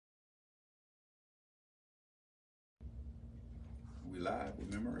live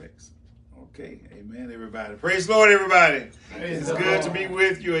with Memorex. Okay, amen, everybody. Praise the Lord, everybody. It's good to be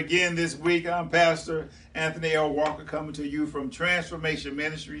with you again this week. I'm Pastor Anthony L. Walker, coming to you from Transformation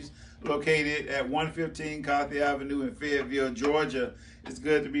Ministries, located at 115 Carthy Avenue in Fayetteville, Georgia. It's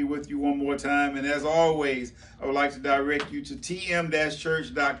good to be with you one more time. And as always, I would like to direct you to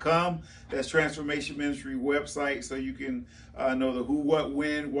tm-church.com. That's Transformation Ministry website, so you can know the who, what,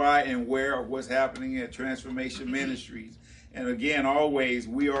 when, why, and where of what's happening at Transformation Ministries. And again, always,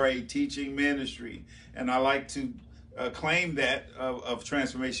 we are a teaching ministry. And I like to claim that of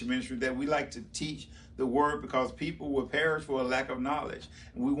Transformation Ministry, that we like to teach the word, because people will perish for a lack of knowledge.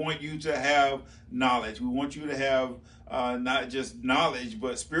 And we want you to have knowledge. We want you to have not just knowledge,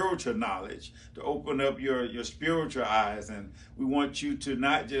 but spiritual knowledge, to open up your spiritual eyes. And we want you to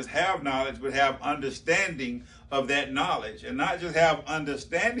not just have knowledge, but have understanding of that knowledge. And not just have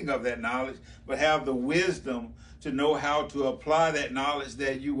understanding of that knowledge, but have the wisdom to know how to apply that knowledge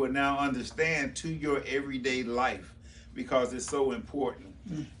that you will now understand to your everyday life, because it's so important.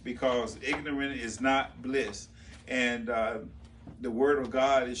 Because ignorant is not bliss. And the word of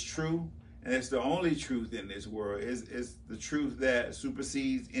God is true, and it's the only truth in this world. It's the truth that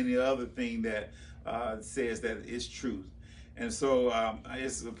supersedes any other thing that says that it's truth. And so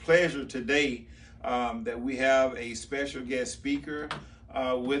it's a pleasure today that we have a special guest speaker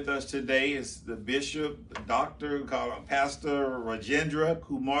with us today. Is the bishop, Dr. Pastor Rajendra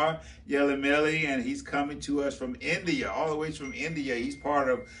Kumar Yellamelli, and he's coming to us from India, all the way from India. He's part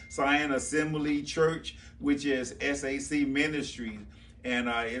of Sion Assembly Church, which is SAC Ministries, and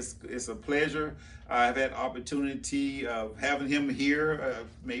it's a pleasure. I've had opportunity of having him here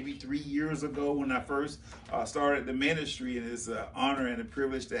maybe 3 years ago when I first started the ministry, and it's an honor and a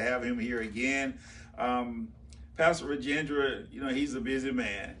privilege to have him here again. Pastor Rajendra, he's a busy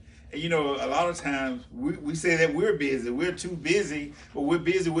man. And, a lot of times we say that we're busy. We're too busy, but we're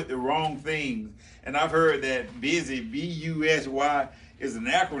busy with the wrong things. And I've heard that busy, B-U-S-Y, is an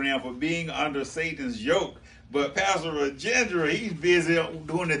acronym for being under Satan's yoke. But Pastor Rajendra, he's busy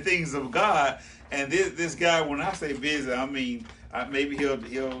doing the things of God. And this guy, when I say busy, I mean, maybe he'll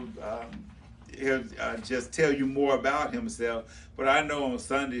just tell you more about himself. But I know on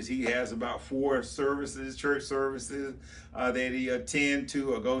Sundays he has about 4 services, church services that he attend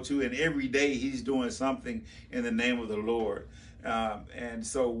to or go to. And every day he's doing something in the name of the Lord. And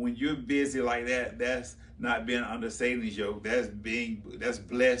so when you're busy like that, that's not being under Satan's yoke. That's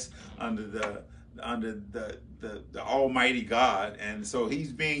blessed under the Almighty God. And so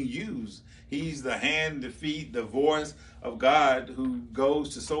he's being used. He's the hand, the feet, the voice of God, who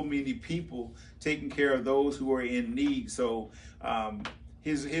goes to so many people, taking care of those who are in need. So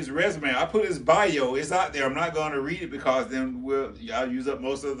his resume, I put his bio, it's out there. I'm not going to read it because then I'll use up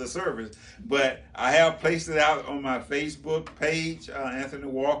most of the service. But I have placed it out on my Facebook page, Anthony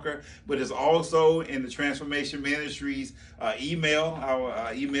Walker, but it's also in the Transformation Ministries email,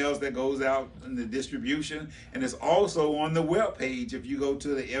 our emails that goes out in the distribution. And it's also on the web page. If you go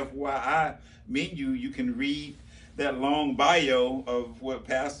to the FYI menu, you can read that long bio of what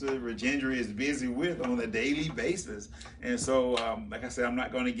Pastor Rajendra is busy with on a daily basis. And so, like I said, I'm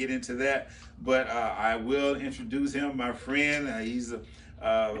not going to get into that, but I will introduce him, my friend. He's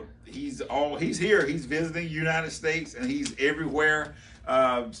here. He's visiting the United States, and he's everywhere,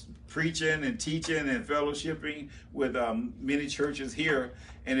 preaching and teaching and fellowshipping with many churches here.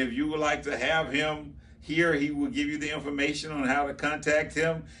 And if you would like to have him here, he will give you the information on how to contact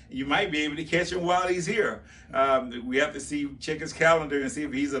him. You might be able to catch him while he's here. We have to check his calendar and see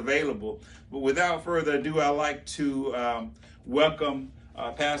if he's available. But without further ado, I'd like to welcome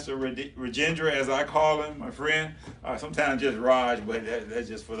Pastor Rajendra, as I call him, my friend. Sometimes just Raj, but that's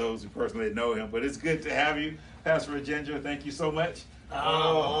just for those who personally know him. But it's good to have you, Pastor Rajendra. Thank you so much.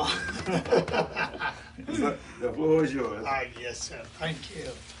 Oh. The floor is yours. Yes, sir. Thank you.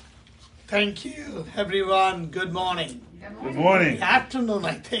 Thank you, everyone. Good morning. Good morning. Good afternoon,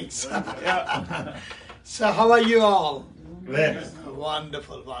 I think. So. Yeah. So how are you all? Blessed.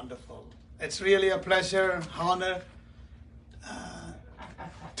 Wonderful, wonderful. It's really a pleasure, honor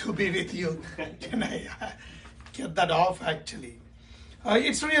to be with you. Can I get that off, actually?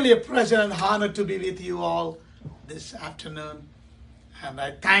 It's really a pleasure and honor to be with you all this afternoon. And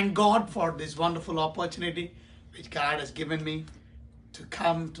I thank God for this wonderful opportunity which God has given me to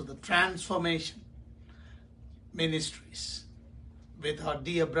come to the Transformation Ministries with our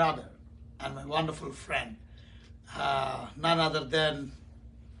dear brother and my wonderful friend, none other than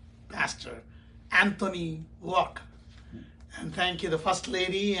Pastor Anthony Walker. And thank you, the First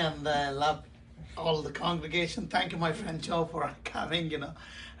Lady, and I love all the congregation. Thank you, my friend Joe, for coming,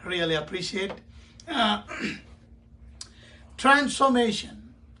 really appreciate.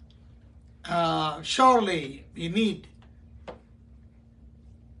 transformation, surely we need.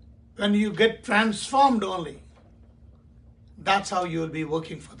 When you get transformed only, that's how you will be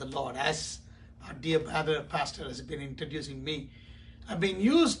working for the Lord. As our dear brother pastor has been introducing me, I've been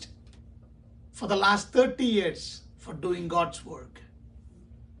used for the last 30 years for doing God's work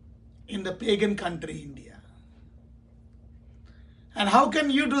in the pagan country, India. And how can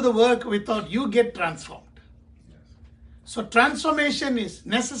you do the work without you get transformed? So transformation is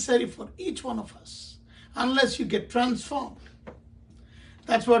necessary for each one of us unless you get transformed.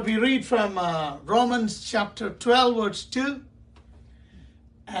 That's what we read from Romans chapter 12 verse 2.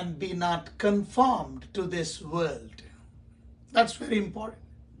 And be not conformed to this world. That's very important.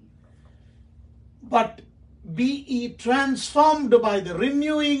 But be ye transformed by the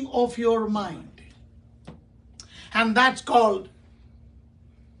renewing of your mind. And that's called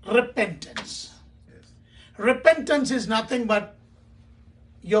repentance. Yes. Repentance is nothing but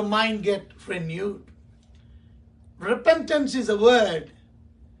your mind get renewed. Repentance is a word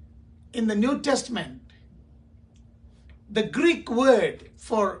in the New Testament. The Greek word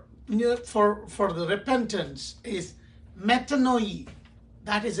for the repentance is metanoia.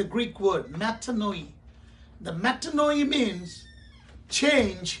 That is a Greek word, metanoia. The metanoia means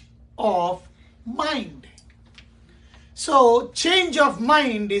change of mind. So change of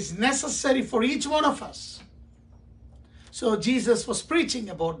mind is necessary for each one of us. So Jesus was preaching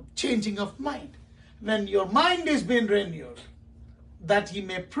about changing of mind. When your mind is being renewed, that he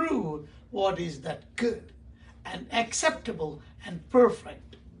may prove what is that good and acceptable and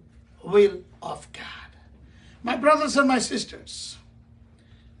perfect will of God. My brothers and my sisters,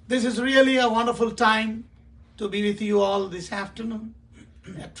 this is really a wonderful time to be with you all this afternoon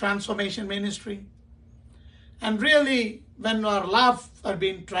at Transformation Ministry. And really, when our lives are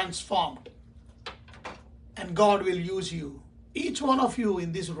being transformed, and God will use you, each one of you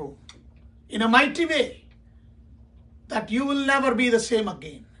in this room, in a mighty way, that you will never be the same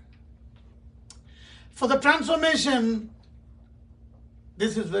again. For the transformation,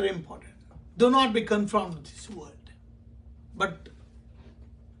 this is very important. Do not be conformed to this world, but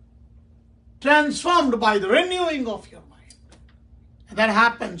transformed by the renewing of your mind. And that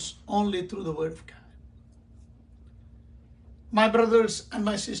happens only through the Word of God. My brothers and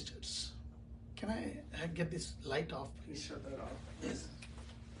my sisters, can I get this light off, please? Shut that off. Yes.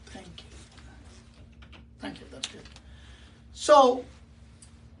 Thank you. Thank you, that's good. So,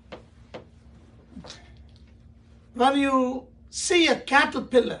 when you see a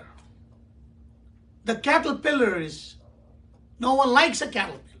caterpillar, the caterpillar is, no one likes a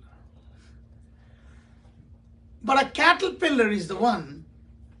caterpillar. But a caterpillar is the one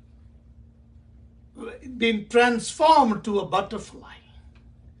being transformed to a butterfly.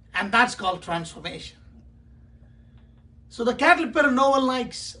 And that's called transformation. So the caterpillar no one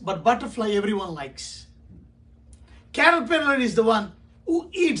likes, but butterfly everyone likes. Caterpillar is the one who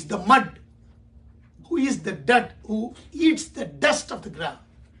eats the mud, who eats the dirt, who eats the dust of the ground.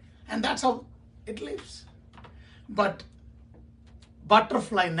 And that's how it lives. But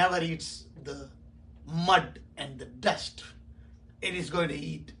butterfly never eats the mud and the dust. It is going to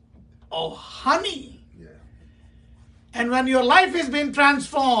eat honey. Yeah. And when your life is being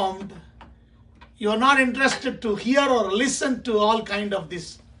transformed, you are not interested to hear or listen to all kind of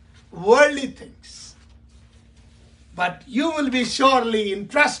these worldly things. But you will be surely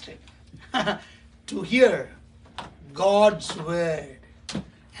interested to hear God's word.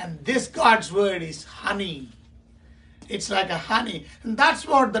 And this God's word is honey. It's like a honey. And that's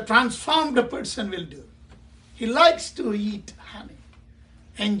what the transformed person will do. He likes to eat honey,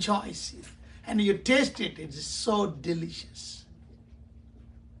 enjoys it. And you taste it, it's so delicious.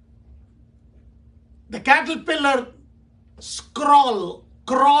 The caterpillar crawl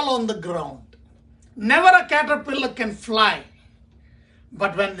on the ground. Never a caterpillar can fly.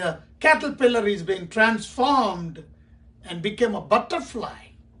 But when the caterpillar is being transformed and become a butterfly,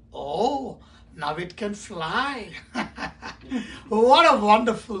 oh, now it can fly. What a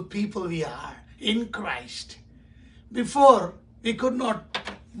wonderful people we are in Christ. Before, we could not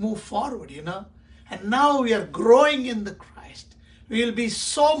move forward, And now we are growing in the Christ. We will be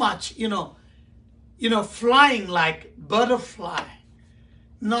so much, flying like butterfly,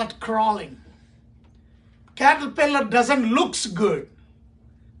 not crawling. Caterpillar doesn't looks good,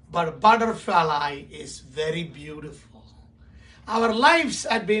 but butterfly is very beautiful. Our lives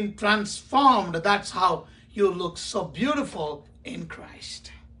have been transformed. That's how you look so beautiful in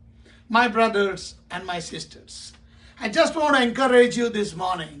Christ. My brothers and my sisters, I just want to encourage you this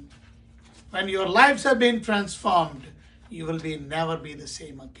morning. When your lives have been transformed, you will never be the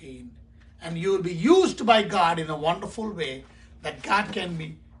same again. and you will be used by God in a wonderful way, that God can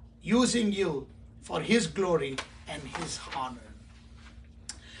be using you for His glory and His honor.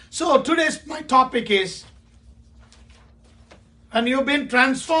 So today's my topic is, when you've been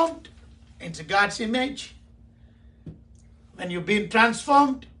transformed into God's image, when you've been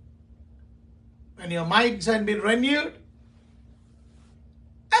transformed, when your minds have been renewed,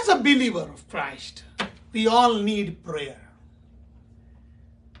 as a believer of Christ, we all need prayer.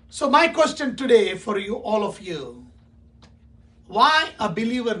 So my question today for you, all of you, why a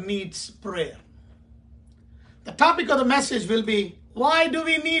believer needs prayer? The topic of the message will be, why do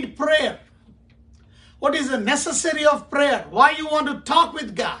we need prayer? What is the necessity of prayer? Why you want to talk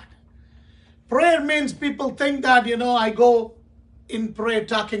with God? Prayer means people think that, I go in prayer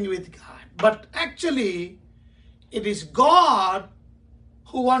talking with God. But actually, it is God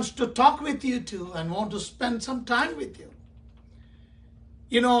who wants to talk with you too and want to spend some time with you.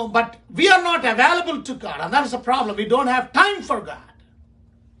 But we are not available to God, and that's the problem. We don't have time for God.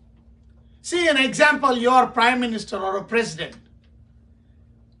 See an example, your prime minister or a president.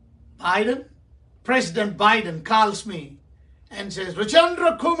 President Biden calls me and says,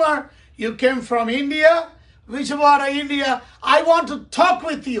 Rajendra Kumar, you came from India, Vijayawada, India. I want to talk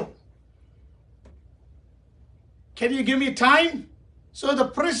with you. Can you give me time? So the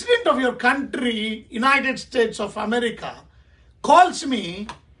president of your country, United States of America, calls me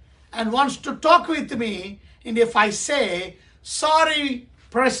and wants to talk with me. And if I say, sorry,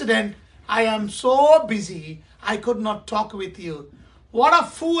 President, I am so busy, I could not talk with you. What a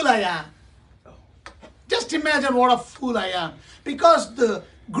fool I am. Just imagine what a fool I am. Because the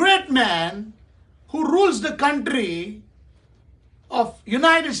great man who rules the country of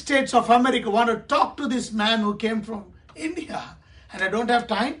United States of America want to talk to this man who came from India, and I don't have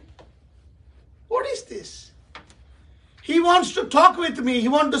time? What is this? He wants to talk with me. He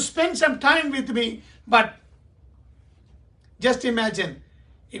wants to spend some time with me. But just imagine,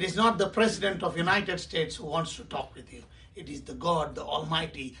 it is not the President of United States who wants to talk with you. It is the God, the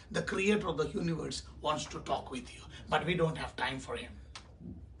Almighty, the Creator of the universe wants to talk with you. But we don't have time for Him.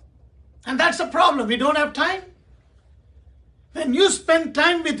 And that's the problem. We don't have time. When you spend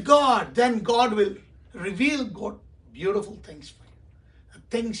time with God, then God will reveal beautiful things for you.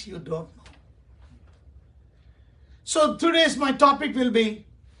 The things you don't know. So today's my topic will be,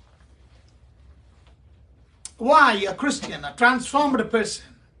 why a Christian, a transformed person,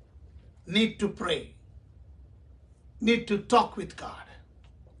 need to pray, need to talk with God.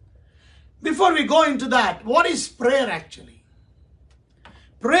 Before we go into that, what is prayer actually?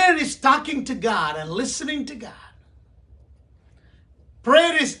 Prayer is talking to God and listening to God.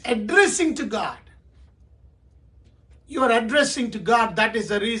 Prayer is addressing to God. You are addressing to God. That is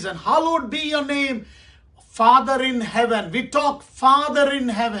the reason. Hallowed be your name, Father in heaven. We talk Father in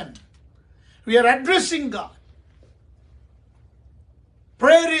heaven. We are addressing God.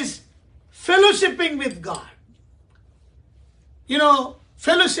 Prayer is fellowshipping with God.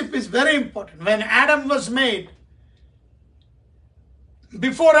 Fellowship is very important. When Adam was made,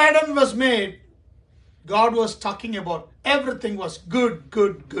 before Adam was made, God was talking about everything was good.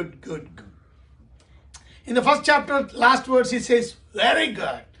 In the first chapter, last verse, He says, very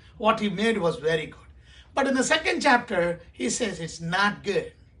good. What He made was very good. But in the second chapter, He says it's not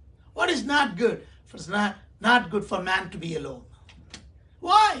good. What is not good? It's not good for man to be alone.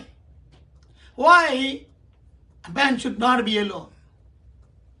 Why? Why a man should not be alone?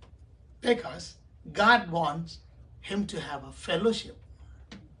 Because God wants him to have a fellowship.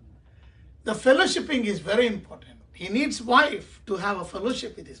 The fellowshipping is very important. He needs wife to have a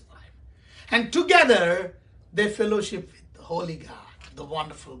fellowship with his wife. And together, they fellowship with the Holy God, the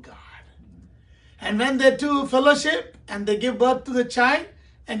wonderful God. And when they two fellowship and they give birth to the child,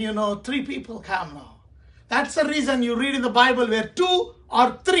 and 3 people come now. That's the reason you read in the Bible where 2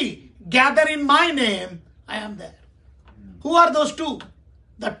 or 3 gather in my name, I am there. Who are those 2?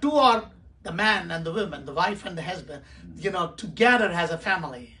 The 2 are the man and the woman, the wife and the husband, together as a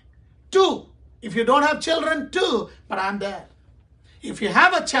family. 2. If you don't have children, 2, but I'm there. If you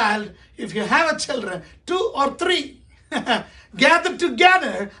have a child, if you have a children, 2 or 3 gather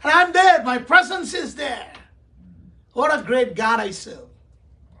together, and I'm there. My presence is there. What a great God I serve.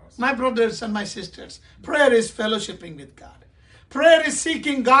 My brothers and my sisters, prayer is fellowshipping with God. Prayer is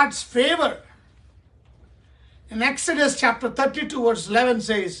seeking God's favor. In Exodus chapter 32 verse 11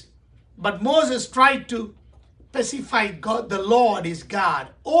 says, but Moses tried to specify God, the Lord is God.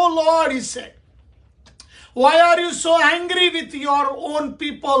 Oh Lord, he said, why are you so angry with your own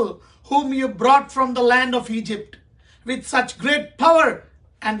people whom you brought from the land of Egypt with such great power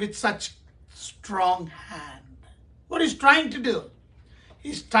and with such strong hand? What he's trying to do?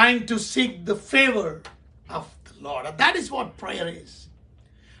 is trying to seek the favor of the Lord. And that is what prayer is.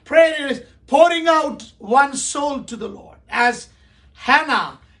 Prayer is pouring out one's soul to the Lord. As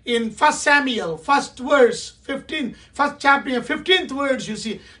Hannah in 1 Samuel, first chapter, 15th verse, you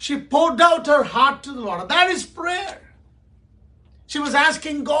see, she poured out her heart to the Lord. That is prayer. She was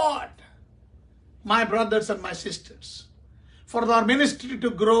asking God, my brothers and my sisters, for our ministry to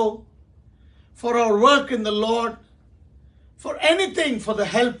grow, for our work in the Lord, for anything, for the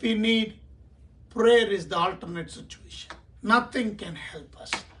help we need. Prayer is the alternate situation. Nothing can help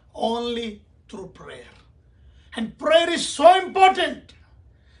us, only through prayer. And prayer is so important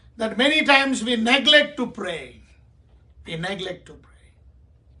that many times we neglect to pray. We neglect to pray.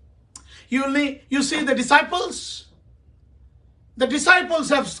 You see the disciples? The disciples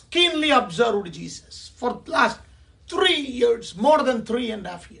have keenly observed Jesus for the last 3 years, more than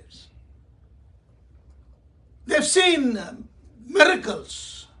 3.5 years. They've seen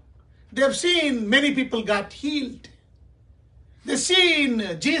miracles. They've seen many people got healed. They've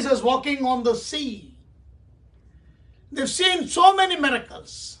seen Jesus walking on the sea. They've seen so many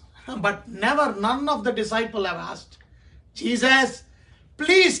miracles. But none of the disciples have asked, Jesus,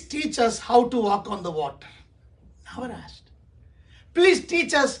 please teach us how to walk on the water. Never asked. Please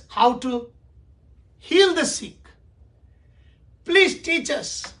teach us how to heal the sick. Please teach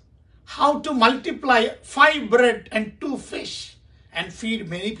us how to multiply 5 bread and 2 fish and feed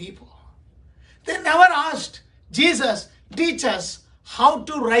many people. They never asked, Jesus, teach us how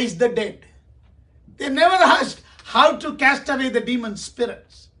to raise the dead. They never asked how to cast away the demon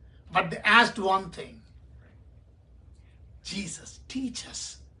spirits. But they asked one thing. Jesus, teach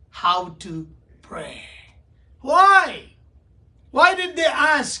us how to pray. Why? Why did they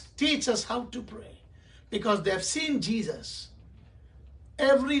ask, teach us how to pray? Because they have seen Jesus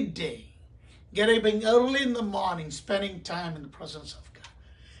every day, getting early in the morning, spending time in the presence of God.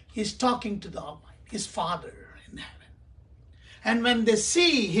 He's talking to the Almighty, his Father in heaven. And when they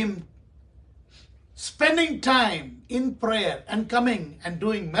see him spending time in prayer and coming and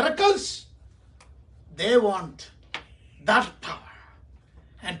doing miracles, they want that power.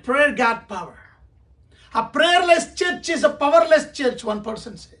 And prayer got power. A prayerless church is a powerless church, one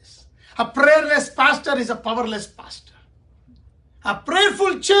person says. A prayerless pastor is a powerless pastor. A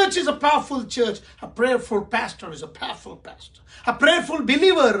prayerful church is a powerful church. A prayerful pastor is a powerful pastor. A prayerful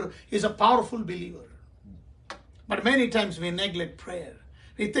believer is a powerful believer. But many times we neglect prayer.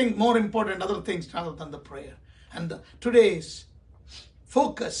 We think more important other things rather than the prayer. And today's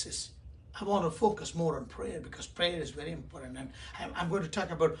focus is, I want to focus more on prayer because prayer is very important. And I'm going to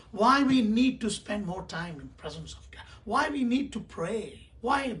talk about why we need to spend more time in the presence of God. Why we need to pray.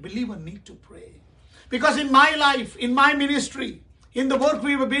 Why a believer need to pray. Because in my life, in my ministry, in the work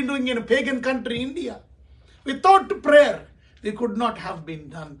we have been doing in a pagan country, India, without prayer, we could not have been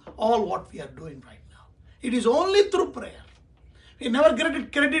done all what we are doing right now. It is only through prayer. We never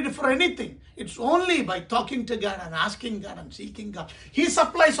get credit for anything. It's only by talking to God and asking God and seeking God. He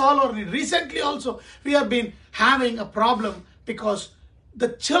supplies all our needs. Recently also, we have been having a problem because the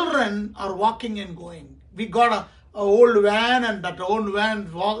children are walking and going. We got a old van, and that old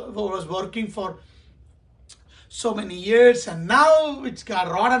van was working for so many years, and now it's got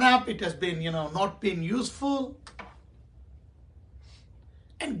rotten up. It has been, not been useful.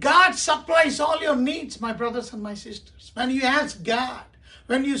 And God supplies all your needs, my brothers and my sisters. When you ask God,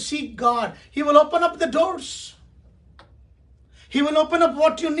 when you seek God, He will open up the doors. He will open up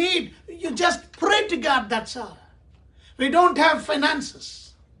what you need. You just pray to God, that's all. We don't have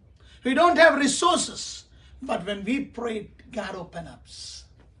finances. We don't have resources. But when we pray, God opens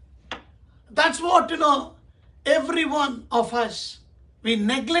up. That's what, every one of us, we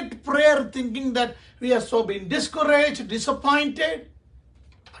neglect prayer thinking that we are so being discouraged, disappointed.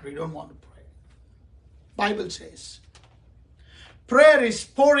 We don't want to pray. Bible says, prayer is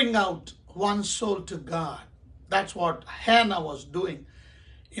pouring out one's soul to God. That's what Hannah was doing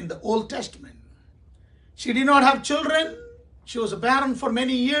in the Old Testament. She did not have children. She was barren for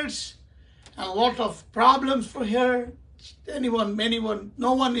many years. And a lot of problems for her.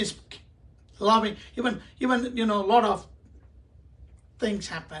 No one is loving. Even a lot of things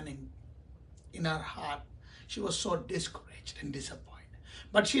happening in her heart. She was so discouraged and disappointed.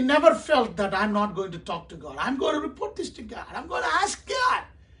 But she never felt that I'm not going to talk to God. I'm going to report this to God. I'm going to ask God.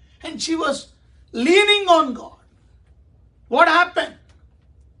 And she was leaning on God. What happened?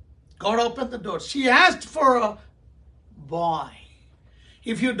 God opened the door. She asked for a boy.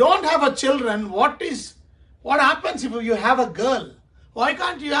 If you don't have a children, what happens if you have a girl? Why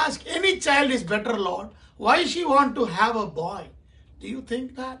can't you ask? Any child is better, Lord. Why she want to have a boy? Do you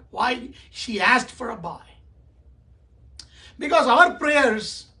think that? Why she asked for a boy? Because our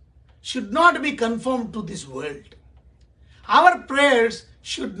prayers should not be conformed to this world. Our prayers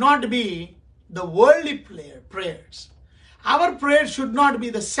should not be the worldly prayers. Our prayers should not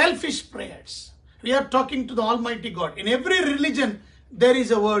be the selfish prayers. We are talking to the Almighty God. In every religion, there is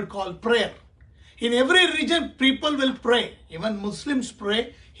a word called prayer. In every religion, people will pray. Even Muslims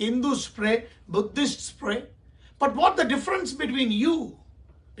pray, Hindus pray, Buddhists pray. But what the difference between you?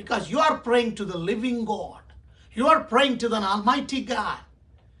 Because you are praying to the living God. You are praying to the Almighty God.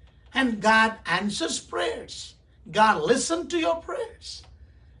 And God answers prayers. God listens to your prayers.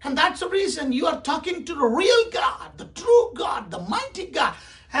 And that's the reason you are talking to the real God, the true God, the mighty God.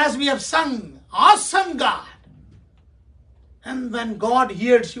 As we have sung, awesome God. And when God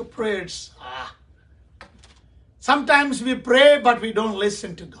hears your prayers, sometimes we pray but we don't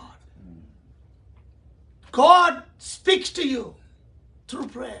listen to God. God speaks to you through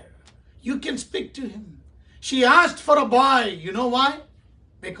prayer. You can speak to Him. She asked for a boy. You know why?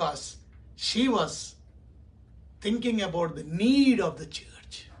 Because she was thinking about the need of the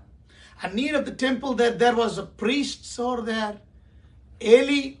church. A need of the temple, that there was a priest over there.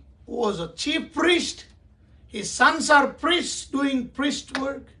 Eli was a chief priest. His sons are priests doing priest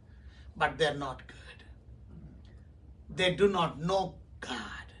work, but they're not good. They do not know God.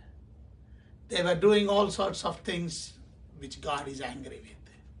 They were doing all sorts of things which God is angry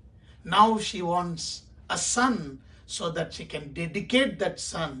with. Now she wants a son so that she can dedicate that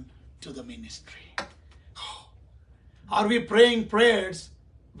son to the ministry. Are we praying prayers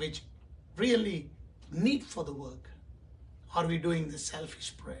which really need for the work? Are we doing the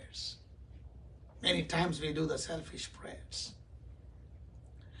selfish prayers? Many times we do the selfish prayers.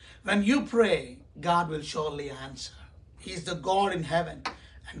 When you pray, God will surely answer. He is the God in heaven,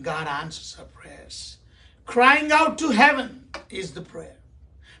 and God answers our prayers. Crying out to heaven is the prayer.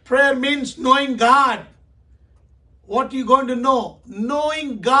 Prayer means knowing God. What are you going to know?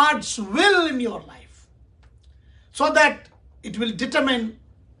 Knowing God's will in your life, so that it will determine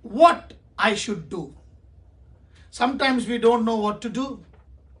what I should do. Sometimes we don't know what to do.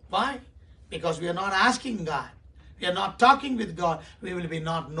 Why? Because we are not asking God. We are not talking with God. We will be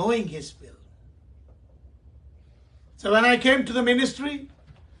not knowing His will. So when I came to the ministry,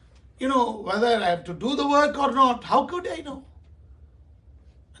 whether I have to do the work or not, how could I know?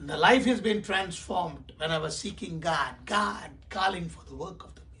 And the life has been transformed when I was seeking God calling for the work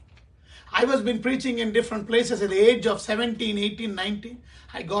of the people. I was been preaching in different places at the age of 17, 18, 19.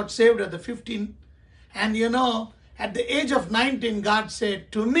 I got saved at the 15. And at the age of 19, God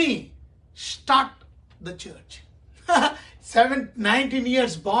said to me, start the church. 19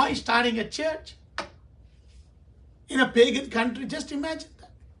 years boy starting a church in a pagan country. Just imagine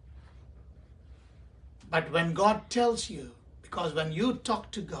that. But when God tells you, because when you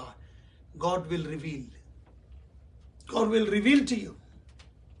talk to God, God will reveal. God will reveal to you.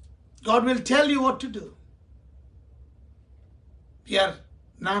 God will tell you what to do. We are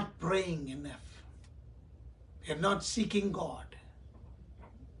not praying enough. We are not seeking God.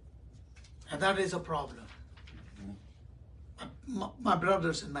 And that is a problem. My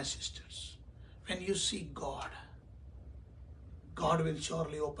brothers and my sisters, when you seek God, God will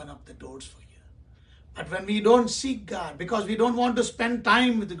surely open up the doors for you. But when we don't seek God, because we don't want to spend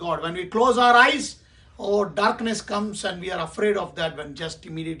time with God, when we close our eyes, darkness comes and we are afraid of that, when just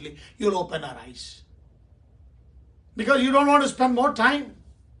immediately you'll open our eyes. Because you don't want to spend more time.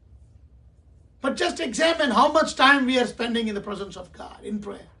 But just examine how much time we are spending in the presence of God, in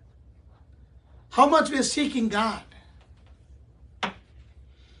prayer. How much we are seeking God.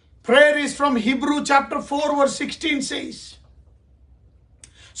 Prayer is from Hebrew chapter 4 verse 16 says,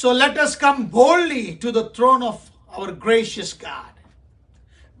 so let us come boldly to the throne of our gracious God.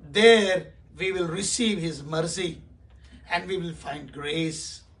 There we will receive His mercy and we will find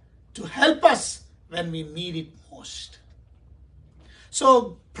grace to help us when we need it most.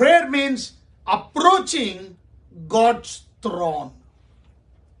 So prayer means approaching God's throne,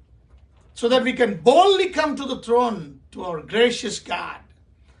 so that we can boldly come to the throne, to our gracious God.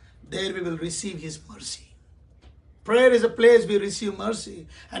 There we will receive His mercy. Prayer is a place we receive mercy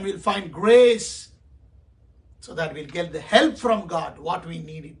and we'll find grace, so that we'll get the help from God, what we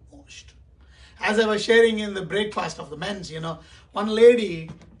need it most. As I was sharing in the breakfast of the men's, one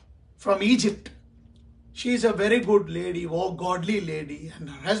lady from Egypt, she's a very good lady, godly lady, and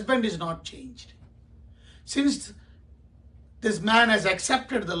her husband is not changed. Since this man has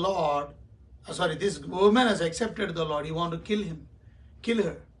accepted the Lord, this woman has accepted the Lord, he wants to kill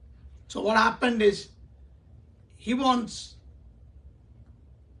her. So what happened is, he wants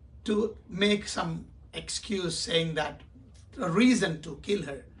to make some excuse saying that a reason to kill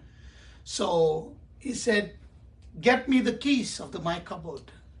her. So he said, get me the keys of my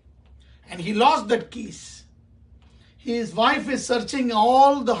cupboard. And he lost that keys. His wife is searching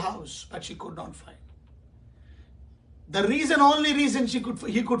all the house, but she could not find. The only reason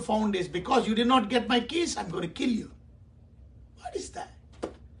he could found is because you did not get my keys, I'm going to kill you. What is that?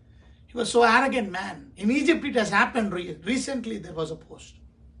 He was so arrogant man. In Egypt it has happened recently. There was a post.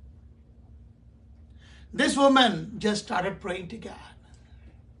 This woman just started praying to God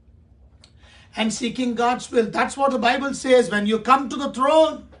and seeking God's will. That's what the Bible says. When you come to the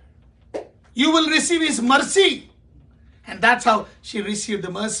throne, you will receive His mercy. And that's how she received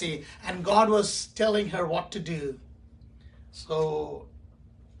the mercy. And God was telling her what to do. So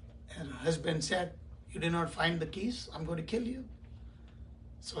her husband said, you did not find the keys, I'm going to kill you.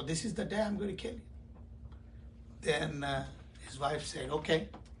 So this is the day I'm going to kill you. Then his wife said, okay,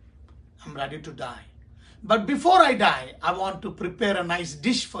 I'm ready to die. But before I die, I want to prepare a nice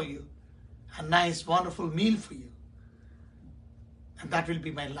dish for you. A nice, wonderful meal for you. And that will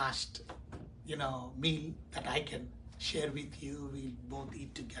be my last, meal that I can share with you. We'll both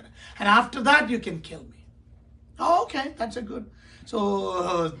eat together. And after that, you can kill me. Oh, okay, that's a good.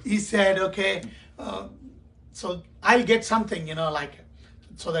 So he said, okay, so I'll get something,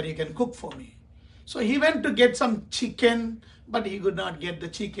 so that you can cook for me. So he went to get some chicken, but he could not get the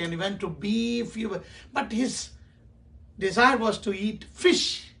chicken. He went to beef, but his desire was to eat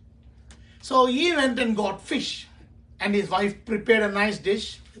fish. So he went and got fish. And his wife prepared a nice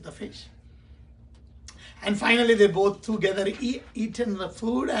dish with the fish. And finally they both together eaten the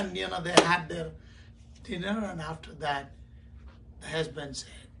food, and they had their dinner. And after that, the husband said,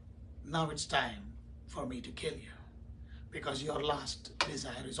 now it's time for me to kill you, because your last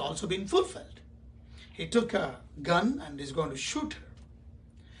desire is also being fulfilled. He took a gun and is going to shoot her.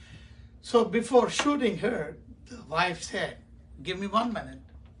 So before shooting her, the wife said, give me 1 minute.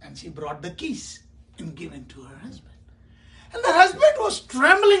 And she brought the keys and given to her husband. And the husband was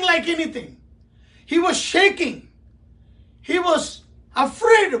trembling like anything. He was shaking. He was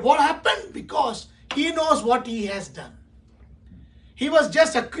afraid of what happened, because he knows what he has done. He was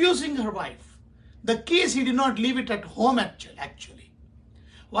just accusing her wife. The keys, he did not leave it at home actually.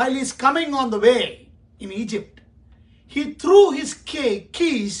 While he's coming on the way in Egypt, he threw his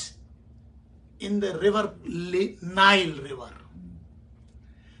keys in the river, Nile River.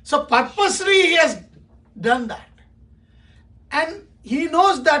 So purposely he has done that. And he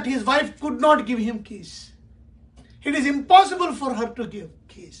knows that his wife could not give him keys. It is impossible for her to give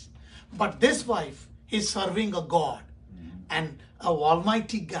keys. But this wife is serving a God, and a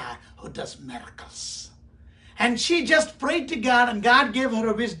almighty God who does miracles. And she just prayed to God, and God gave her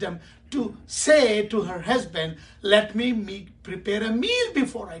a wisdom to say to her husband, let me prepare a meal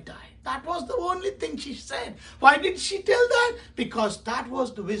before I die. That was the only thing she said. Why did she tell that? Because that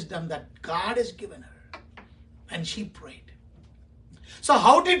was the wisdom that God has given her. And she prayed. So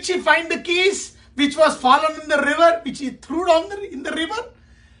how did she find the keys which was fallen in the river, which he threw down in the river?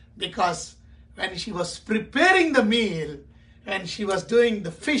 Because when she was preparing the meal, when she was doing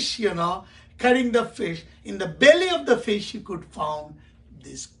the fish, cutting the fish, in the belly of the fish, she could find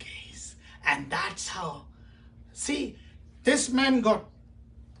this keys. And that's how, see, this man got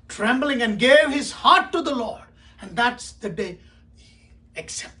trembling and gave his heart to the Lord. And that's the day he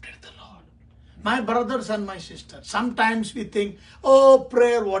accepted the Lord. My brothers and my sisters, sometimes we think, oh,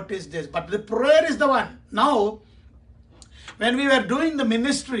 prayer, what is this? But the prayer is the one. Now, when we were doing the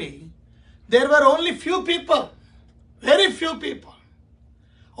ministry, there were only few people, very few people.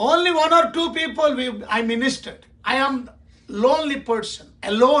 Only 1 or 2 people I ministered. I am lonely person,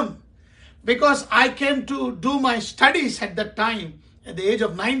 alone. Because I came to do my studies at that time. At the age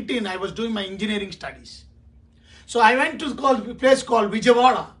of 19, I was doing my engineering studies. So I went to a place called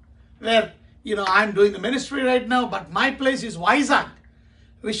Vijayawada, where, I'm doing the ministry right now, but my place is Vizag,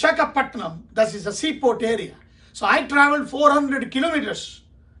 Visakhapatnam. That is a seaport area. So I traveled 400 kilometers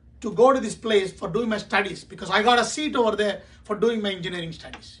to go to this place for doing my studies, because I got a seat over there for doing my engineering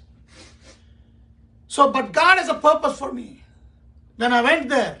studies. So, but God has a purpose for me. When I went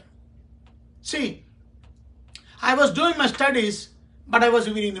there, see, I was doing my studies, but I was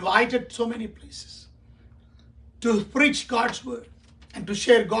being invited so many places to preach God's word and to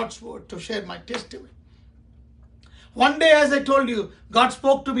share God's word, to share my testimony. One day, as I told you, God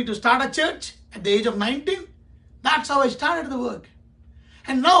spoke to me to start a church at the age of 19. That's how I started the work.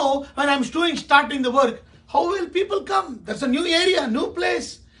 And now, when I'm starting the work, how will people come? There's a new area, new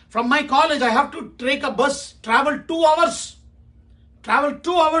place. From my college, I have to take a bus, travel 2 hours. Travel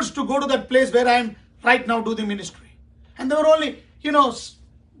 2 hours to go to that place where I'm right now doing the ministry. And there were only,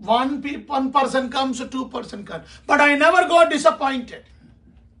 one person comes or 2 person comes. But I never got disappointed.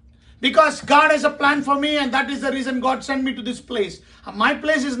 Because God has a plan for me, and that is the reason God sent me to this place. My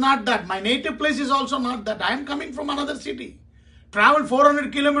place is not that. My native place is also not that. I am coming from another city. Traveled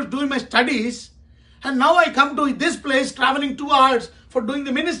 400 kilometers doing my studies, and now I come to this place traveling 2 hours for doing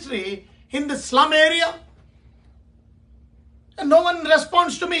the ministry in the slum area. And no one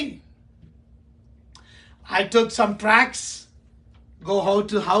responds to me. I took some tracts, go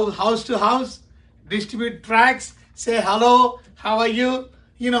house to house, distribute tracts, say hello, how are you?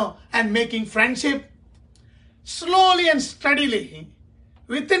 And making friendship. Slowly and steadily,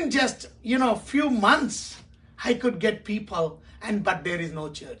 within just, few months, I could get people, but there is no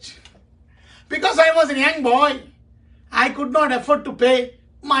church. Because I was a young boy, I could not afford to pay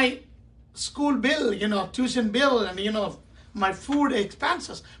my school bill, tuition bill, and, my food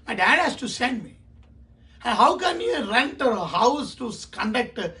expenses. My dad has to send me. And how can you rent a house to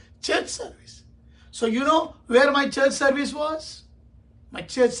conduct a church service? So you know where my church service was? My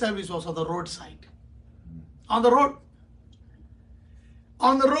church service was on the roadside. On the road.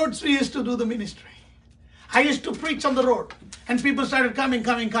 On the roads we used to do the ministry. I used to preach on the road. And people started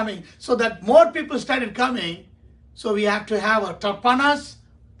coming. So that more people started coming. So we have to have a tarpanas,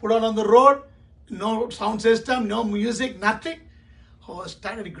 put on the road. No sound system, no music, nothing. Oh,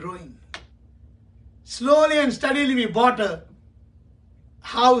 started growing. Slowly and steadily we bought a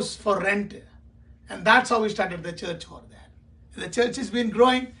house for rent. And that's how we started the church over there. The church has been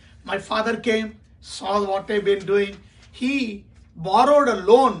growing. My father came, saw what I've been doing. He borrowed a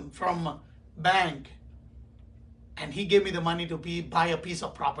loan from a bank. And he gave me the money to buy a piece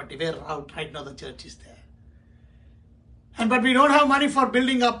of property where right now the church is there. But we don't have money for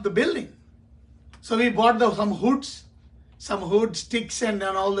building up the building. So we bought some hoods, sticks and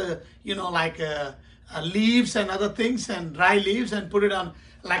all the, leaves and other things and dry leaves and put it on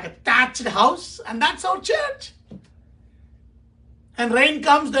like a thatched house. And that's our church. And rain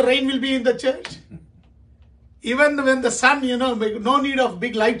comes, the rain will be in the church. Even when the sun, no need of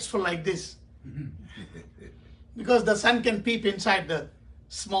big lights for like this. Because the sun can peep inside the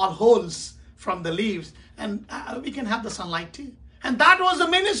small holes from the leaves. And we can have the sunlight too. And that was the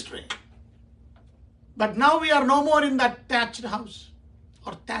ministry. But now we are no more in that thatched house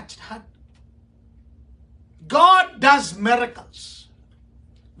or thatched hut. God does miracles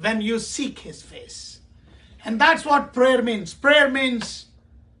when you seek His face. And that's what prayer means. Prayer means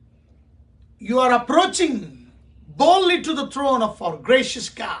you are approaching boldly to the throne of our gracious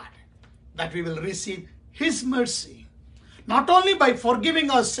God, that we will receive His mercy. Not only by forgiving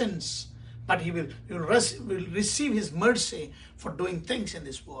our sins, but we will receive His mercy for doing things in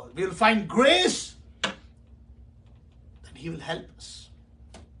this world. We will find grace that He will help us.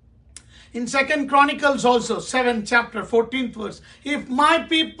 In 2 Chronicles also, 7th chapter, 14th verse, if my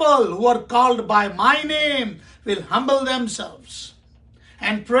people who are called by my name will humble themselves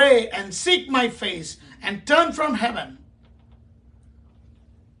and pray and seek my face and turn from heaven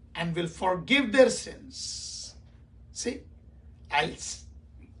and will forgive their sins. See,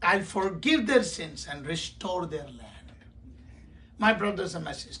 I'll forgive their sins and restore their land. My brothers and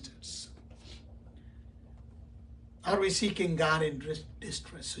my sisters, are we seeking God in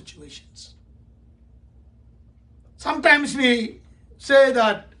distress situations? Sometimes we say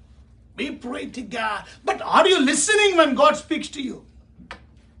that we pray to God, but are you listening when God speaks to you?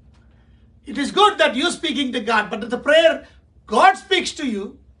 It is good that you're speaking to God, but the prayer, God speaks to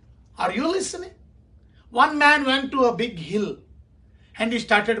you, are you listening? One man went to a big hill and he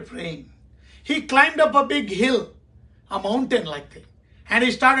started praying. He climbed up a big hill, a mountain like that, and he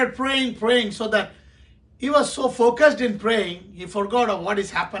started praying so that he was so focused in praying, he forgot of what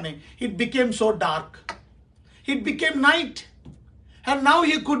is happening. It became so dark. It became night. And now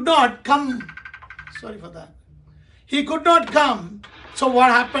he could not come. Sorry for that. He could not come. So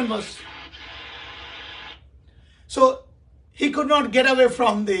what happened was, he could not get away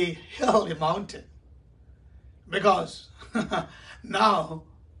from the hill, the mountain. Because now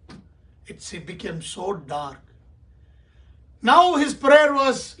it became so dark. Now his prayer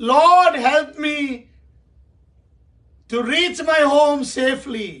was, Lord, help me to reach my home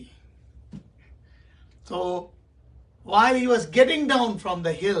safely. So while he was getting down from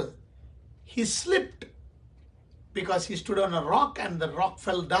the hill, he slipped because he stood on a rock and the rock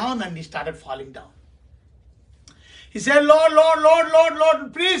fell down and he started falling down. He said, Lord, Lord, Lord, Lord,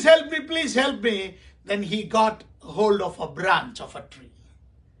 Lord, please help me, please help me. Then he got hold of a branch of a tree.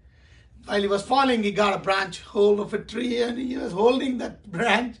 While he was falling, he got a branch hold of a tree and he was holding that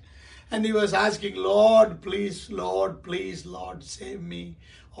branch and he was asking, Lord, please, Lord, save me.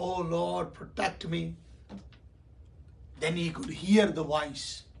 Oh, Lord, protect me. Then he could hear the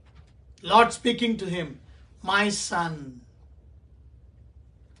voice. Lord speaking to him, my son,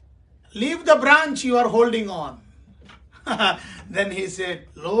 leave the branch you are holding on. Then he said,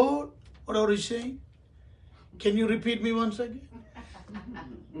 Lord, what are you saying? Can you repeat me once again?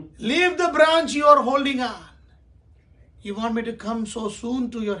 Leave the branch you are holding on. You want me to come so soon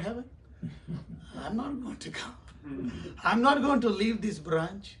to your heaven? I'm not going to come. I'm not going to leave this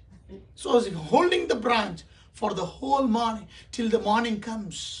branch. So he's holding the branch for the whole morning till the morning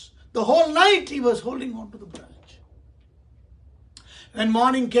comes. The whole night he was holding on to the branch. When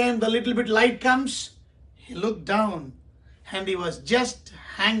morning came, the little bit light comes, he looked down and he was just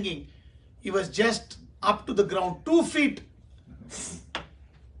hanging. He was just up to the ground, 2 feet.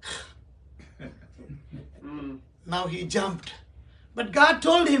 Now he jumped. But God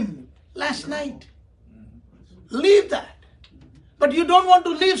told him last night, leave that. But you don't want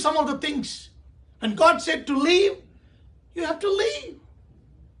to leave some of the things. When God said to leave, you have to leave.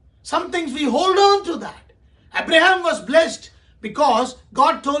 Some things we hold on to that. Abraham was blessed because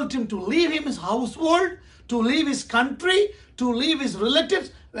God told him to leave his household, to leave his country, to leave his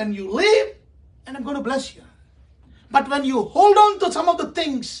relatives. When you leave, and I'm going to bless you. But when you hold on to some of the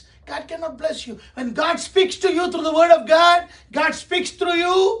things, God cannot bless you. When God speaks to you through the word of God, God speaks through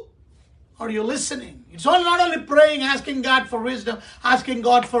you. Are you listening? It's all not only praying, asking God for wisdom, asking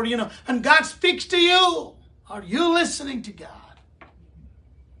God for, when God speaks to you, are you listening to God?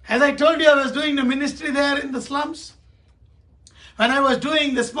 As I told you, I was doing the ministry there in the slums. When I was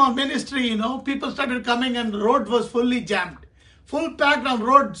doing the small ministry, people started coming and the road was fully jammed. Full packed on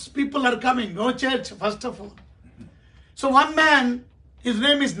roads, people are coming. No church, first of all. So one man, his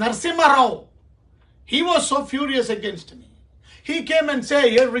name is Narsimha Rao. He was so furious against me. He came and said,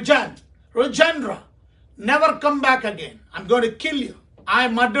 "Here, Rajendra, never come back again. I'm going to kill you. I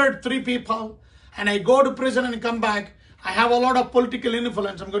murdered 3 people and I go to prison and come back. I have a lot of political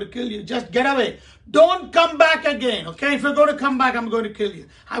influence. I'm going to kill you. Just get away. Don't come back again. Okay? If you're going to come back, I'm going to kill you."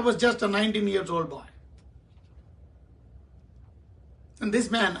 I was just a 19-year-old boy. And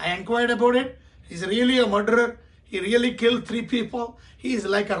this man, I inquired about it. He's really a murderer. He really killed 3 people. He's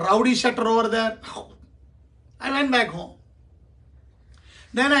like a rowdy shutter over there. I went back home.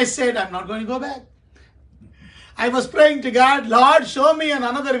 Then I said, I'm not going to go back. I was praying to God, Lord, show me in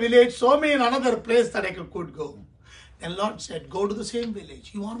another village, show me in another place that I could go. Then Lord said, go to the same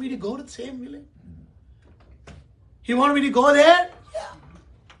village. You want me to go to the same village? You want me to go there? Yeah.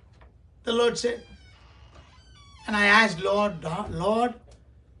 The Lord said, and I asked Lord,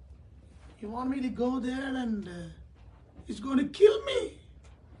 you want me to go there and he's going to kill me.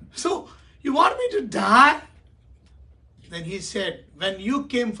 So you want me to die? Then he said, when you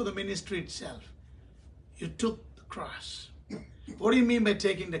came for the ministry itself, you took the cross. What do you mean by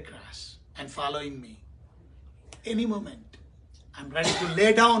taking the cross and following me? Any moment, I'm ready to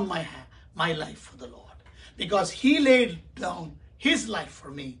lay down my life for the Lord. Because he laid down his life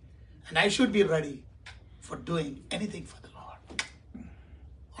for me. And I should be ready for doing anything for the Lord.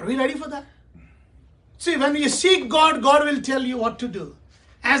 Are we ready for that? See, when you seek God, God will tell you what to do.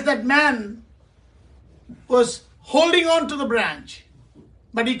 As that man was holding on to the branch,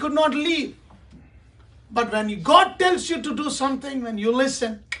 but he could not leave. But when God tells you to do something, when you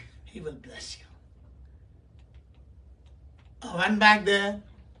listen, he will bless you. I went back there.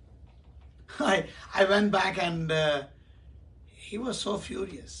 I went back and he was so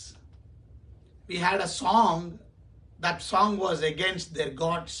furious. We had a song. That song was against their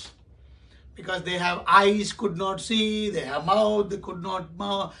gods. Because they have eyes, could not see. They have mouth, they could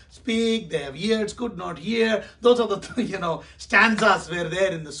not speak. They have ears, could not hear. Those are the stanzas were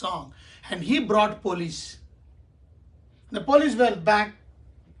there in the song. And he brought police. The police were back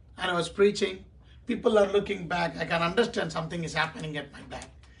and I was preaching. People are looking back. I can understand something is happening at my back.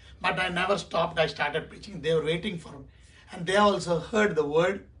 But I never stopped. I started preaching. They were waiting for me. And they also heard the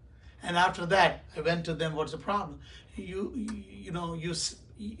word. And after that, I went to them, what's the problem?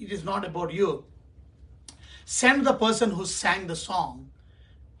 It is not about you. Send the person who sang the song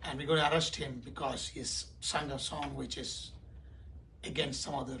and we're going to arrest him because he sang a song which is against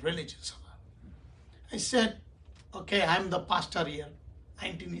some of the religions. I said, okay, I'm the pastor here,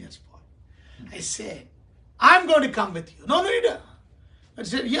 19 years old. I said, I'm going to come with you. No, you don't. I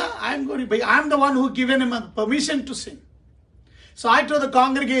said, yeah, I'm going to be. I'm the one who given him a permission to sing. So I told the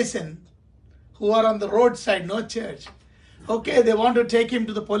congregation who are on the roadside, no church. Okay, they want to take him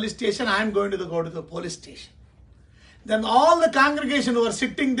to the police station. I'm going to go to the police station. Then all the congregation who were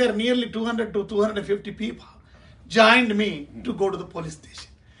sitting there, nearly 200 to 250 people, joined me to go to the police station.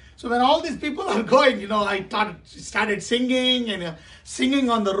 So when all these people are going, I started singing and singing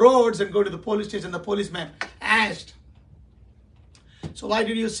on the roads and go to the police station. The policeman asked, so why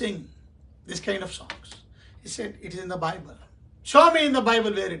did you sing this kind of songs? He said, it is in the Bible. Show me in the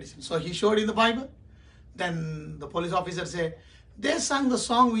Bible where it is. So he showed in the Bible. Then the police officer said, they sang the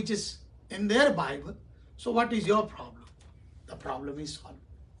song which is in their Bible. So what is your problem? The problem is solved.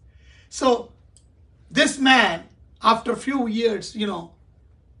 So this man, after a few years,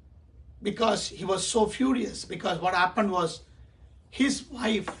 because he was so furious, because what happened was his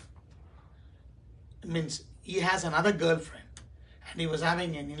wife, means he has another girlfriend and he was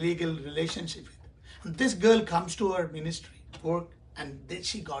having an illegal relationship with her. And this girl comes to her ministry, work, and then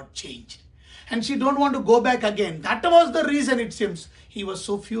she got changed. And she don't want to go back again. That was the reason, it seems, he was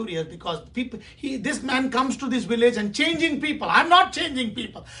so furious, because this man comes to this village and changing people. I'm not changing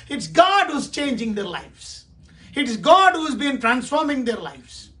people. It's God who's changing their lives. It is God who's been transforming their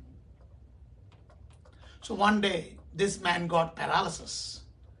lives. So one day, this man got paralysis.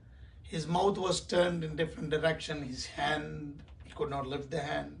 His mouth was turned in different direction. His hand, he could not lift the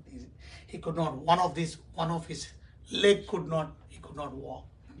hand. He could not, one of his leg he could not walk.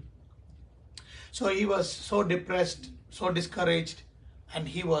 So he was so depressed, so discouraged, and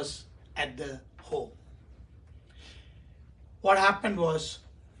he was at the home. What happened was,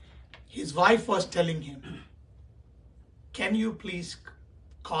 his wife was telling him, can you please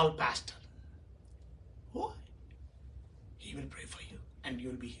call pastor? Why? He will pray for you and you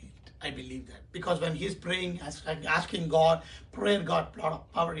will be healed. I believe that. Because when he's praying, asking God, prayer got a lot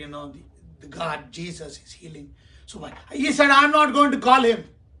of power, the God, Jesus is healing. So he said, I'm not going to call him,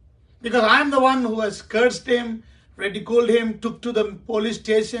 because I'm the one who has cursed him, ridiculed him, took to the police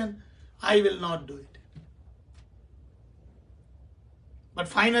station. I will not do it. But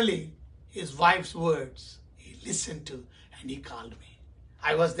finally, his wife's words, he listened to, and he called me.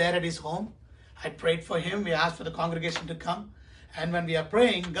 I was there at his home. I prayed for him. We asked for the congregation to come. And when we are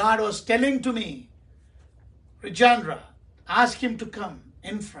praying, God was telling to me, Rajendra, ask him to come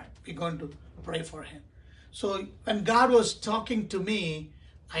in front. We're going to pray for him. So when God was talking to me,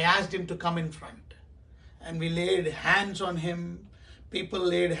 I asked him to come in front. And we laid hands on him. People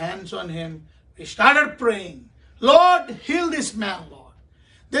laid hands on him. We started praying. Lord, heal this man, Lord.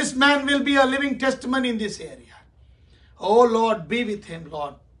 This man will be a living testimony in this area. Oh, Lord, be with him,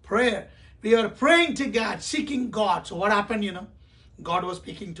 Lord. Prayer. We are praying to God, seeking God. So what happened, God was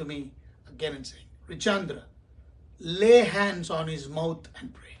speaking to me again and saying, Rajendra, lay hands on his mouth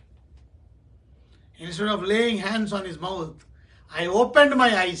and pray. Instead of laying hands on his mouth, I opened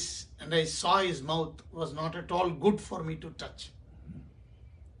my eyes and I saw his mouth was not at all good for me to touch. I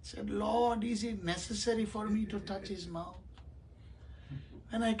said, Lord, is it necessary for me to touch his mouth?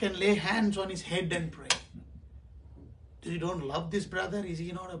 And I can lay hands on his head and pray. You don't love this brother? Is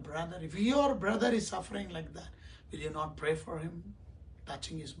he not a brother? If your brother is suffering like that, will you not pray for him,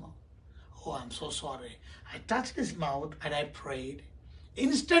 touching his mouth? Oh, I'm so sorry. I touched his mouth and I prayed.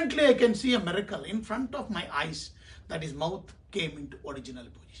 Instantly, I can see a miracle in front of my eyes, that his mouth came into original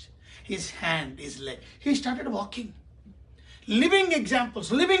position. His hand, his leg. He started walking. Living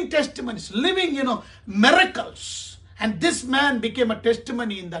examples, living testimonies, living, miracles. And this man became a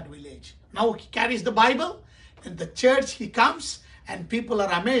testimony in that village. Now he carries the Bible. In the church he comes and people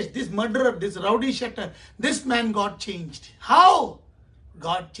are amazed. This murderer, this rowdy shutter, this man got changed. How?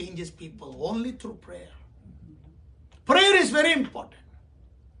 God changes people only through prayer. Prayer is very important.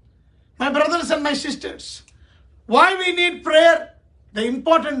 My brothers and my sisters, why we need prayer? The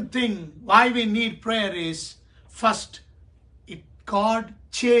important thing why we need prayer is, first, God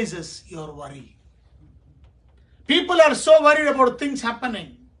chases your worry. People are so worried about things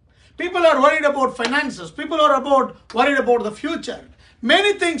happening. People are worried about finances. People are worried about the future.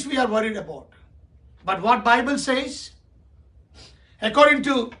 Many things we are worried about. But what Bible says, according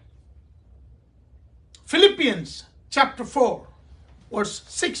to Philippians chapter 4, verse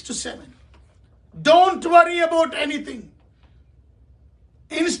 6 to 7, don't worry about anything.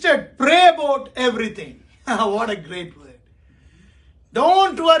 Instead, pray about everything. What a great word.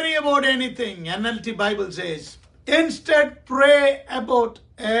 Don't worry about anything. NLT Bible says, instead, pray about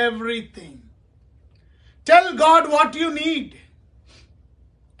everything. Tell God what you need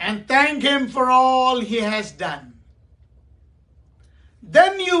and thank Him for all He has done.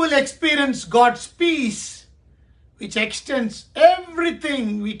 Then you will experience God's peace, which extends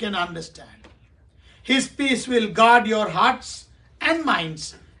everything we can understand. His peace will guard your hearts and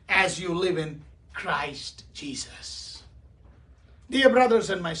minds as you live in Christ Jesus. Dear brothers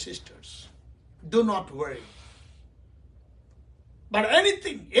and my sisters, do not worry. But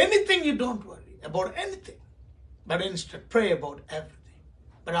anything you don't worry about anything. But instead pray about everything.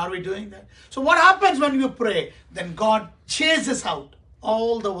 But are we doing that? So what happens when you pray? Then God chases out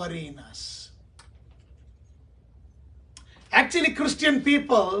all the worry in us. Actually, Christian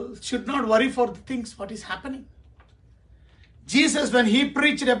people should not worry for the things what is happening. Jesus, when he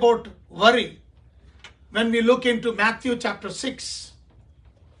preached about worry, when we look into Matthew chapter 6,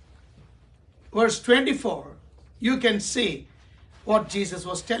 verse 24, you can see what Jesus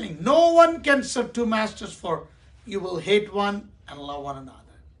was telling. No one can serve two masters, for you will hate one and love one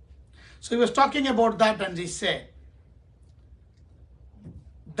another. So he was talking about that, and he said,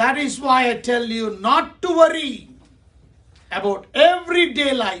 that is why I tell you not to worry about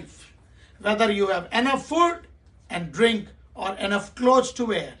everyday life, whether you have enough food and drink or enough clothes to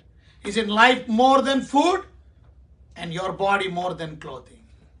wear. Is in life more than food and your body more than clothing?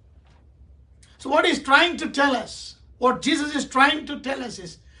 So what he's trying to tell us, what Jesus is trying to tell us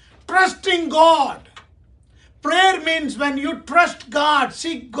is trusting God. Prayer means when you trust God,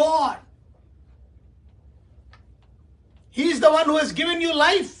 seek God. He is the one who has given you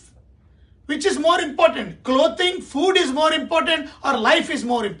life. Which is more important? Clothing, food is more important, or life is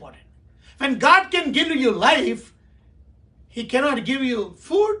more important? When God can give you life, He cannot give you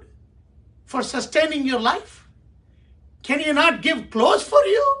food for sustaining your life. Can He not give clothes for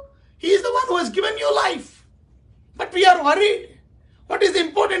you? He is the one who has given you life. But we are worried. What is the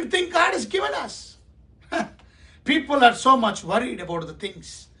important thing God has given us? People are so much worried about the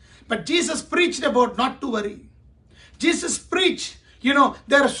things. But Jesus preached about not to worry. Jesus preached,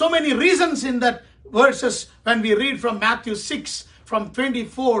 there are so many reasons in that verses when we read from Matthew 6, from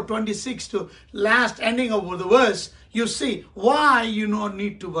 24, 26 to last ending of the verse, you see why you don't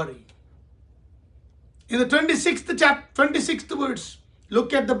need to worry. In the 26th verse,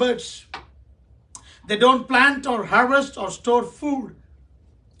 look at the birds. They don't plant or harvest or store food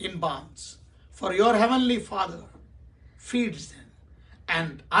in barns, for your heavenly Father feeds them.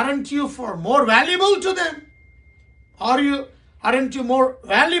 And aren't you more valuable to them? Aren't you more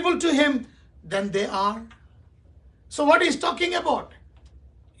valuable to Him than they are? So what He's talking about?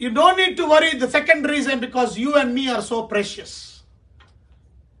 You don't need to worry. The second reason, because you and me are so precious.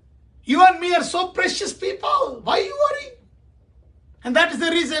 You and me are so precious people. Why you worry? And that is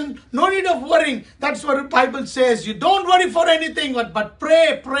the reason, no need of worrying. That's what the Bible says. You don't worry for anything, but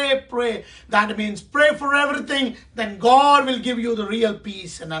pray, pray, pray. That means pray for everything. Then God will give you the real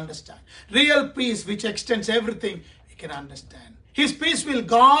peace and understand. Real peace which extends everything we can understand. His peace will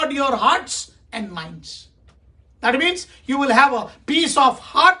guard your hearts and minds. That means you will have a peace of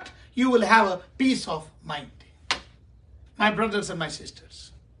heart. You will have a peace of mind. My brothers and my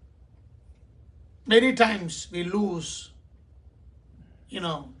sisters, many times we lose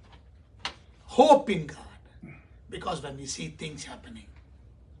hope in God, because when we see things happening.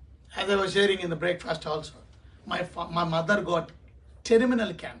 As I was sharing in the breakfast also, my mother got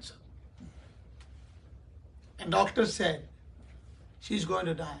terminal cancer. And doctor said, she's going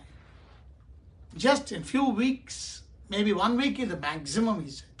to die. Just in few weeks, maybe 1 week is the maximum, he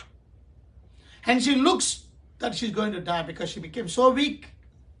said. And she looks that she's going to die because she became so weak.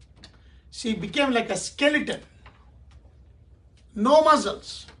 She became like a skeleton. No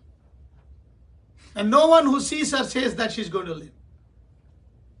muscles. And no one who sees her says that she's going to live.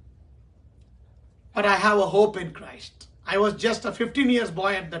 But I have a hope in Christ. I was just a 15 years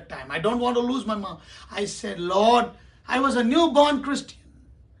boy at that time. I don't want to lose my mom. I said, Lord, I was a newborn Christian.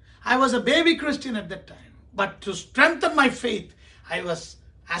 I was a baby Christian at that time. But to strengthen my faith, I was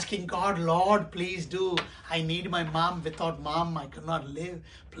asking God, Lord, please do. I need my mom. Without mom, I cannot live.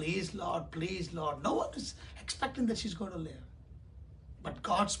 Please, Lord, please, Lord. No one is expecting that she's going to live. But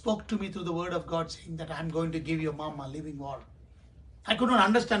God spoke to me through the word of God, saying that I'm going to give your mom a living water. I could not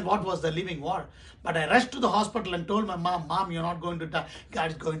understand what was the living water. But I rushed to the hospital and told my mom, Mom, you're not going to die.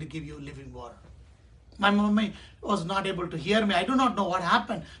 God is going to give you living water. My mommy was not able to hear me. I do not know what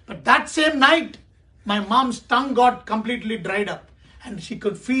happened. But that same night, my mom's tongue got completely dried up. And she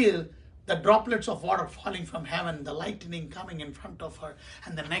could feel the droplets of water falling from heaven, the lightning coming in front of her.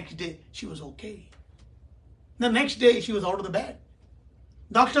 And the next day, she was okay. The next day, she was out of the bed.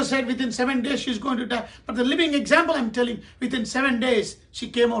 Doctor said within 7 days she's going to die. But the living example I'm telling, within 7 days, she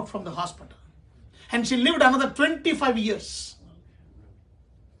came out from the hospital. And she lived another 25 years.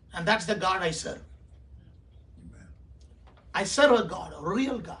 And that's the God I serve. I serve a God, a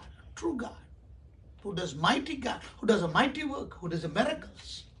real God, a true God, who does mighty God, who does a mighty work, who does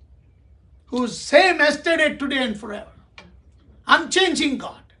miracles, who is same yesterday, today, and forever. Unchanging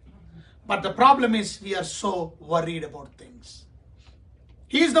God. But the problem is we are so worried about things.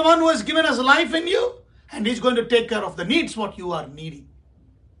 He is the one who has given us life in you, and He's going to take care of the needs what you are needing.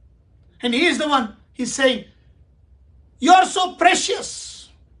 And He is the one, He's saying, you are so precious,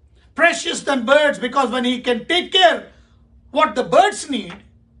 precious than birds, because when He can take care what the birds need,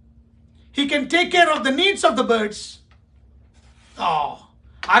 He can take care of the needs of the birds. Oh,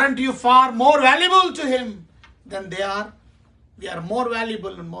 aren't you far more valuable to Him than they are? We are more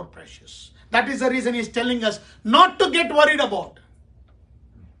valuable and more precious. That is the reason He is telling us not to get worried about.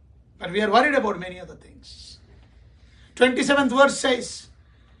 But we are worried about many other things. 27th verse says,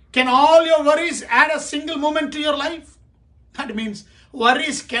 can all your worries add a single moment to your life? That means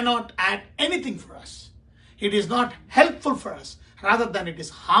worries cannot add anything for us. It is not helpful for us, rather than it is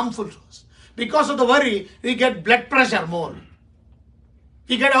harmful to us. Because of the worry, we get blood pressure more.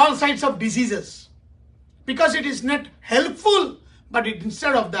 We get all kinds of diseases. Because it is not helpful, but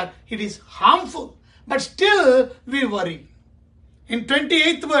instead of that, it is harmful. But still, we worry. In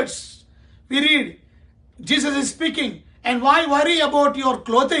 28th verse, we read, Jesus is speaking, and why worry about your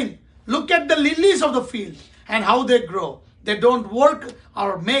clothing? Look at the lilies of the field and how they grow. They don't work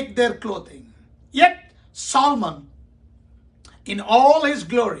or make their clothing. Yet Solomon, in all his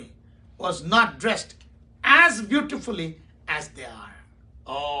glory, was not dressed as beautifully as they are.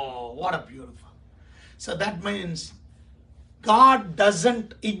 Oh, what a beautiful. So that means God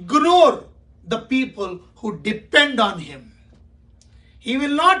doesn't ignore the people who depend on Him. He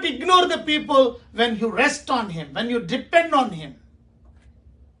will not ignore the people when you rest on Him, when you depend on Him.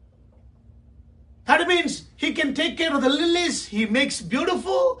 That means He can take care of the lilies. He makes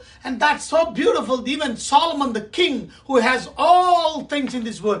beautiful, and that's so beautiful. Even Solomon, the king, who has all things in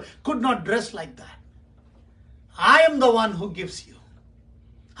this world, could not dress like that. I am the one who gives you.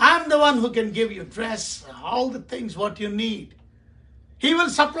 I am the one who can give you dress, all the things what you need. He will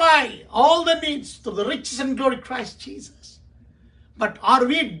supply all the needs to the riches and glory of Christ Jesus. But are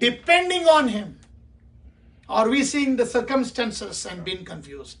we depending on Him? Are we seeing the circumstances and being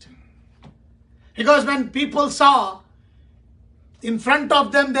confused? Because when people saw in front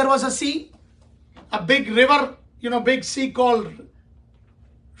of them there was a sea, a big river, big sea called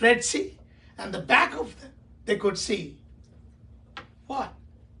Red Sea, and the back of them they could see what?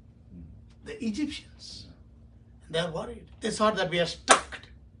 The Egyptians. They are worried. They thought that we are stuck.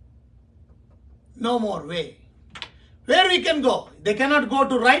 No more way. Where we can go? They cannot go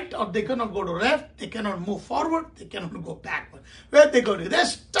to right or they cannot go to left. They cannot move forward. They cannot go backward. Where they go to? They're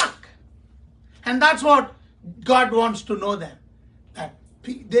stuck. And that's what God wants to know them. That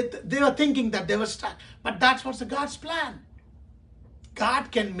they were thinking that they were stuck. But that's what's God's plan.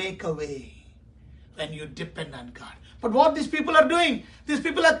 God can make a way when you depend on God. But what these people are doing, these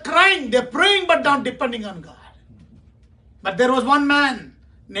people are crying. They're praying but not depending on God. But there was one man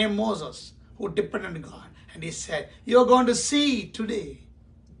named Moses who depended on God. And he said, you're going to see today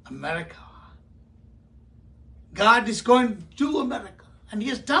America. God is going to do a miracle. And He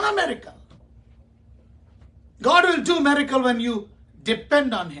has done a miracle. God will do a miracle when you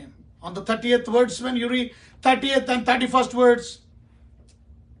depend on Him. On the 30th words, when you read 30th and 31st words.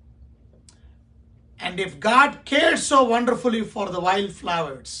 And if God cares so wonderfully for the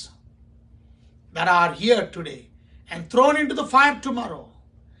wildflowers that are here today and thrown into the fire tomorrow,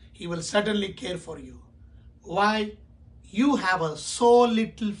 He will certainly care for you. Why? You have a so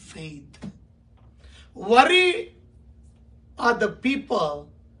little faith. Worry are the people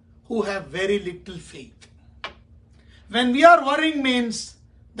who have very little faith. When we are worrying means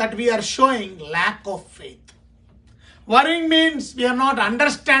that we are showing lack of faith. Worrying means we are not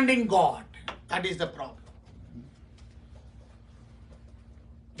understanding God. That is the problem.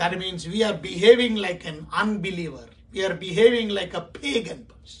 That means we are behaving like an unbeliever. We are behaving like a pagan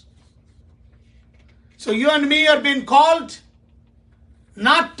person. So you and me are being called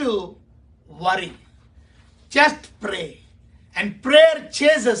not to worry. Just pray. And prayer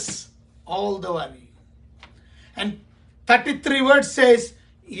chases all the worry. And 33 verse says,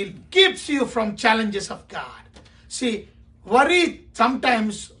 it keeps you from challenges of God. See, worry,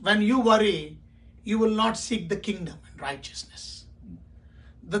 sometimes when you worry, you will not seek the kingdom and righteousness.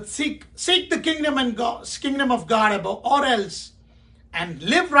 Seek the kingdom and kingdom of God above all else, and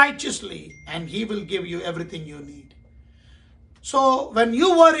live righteously, and He will give you everything you need. So when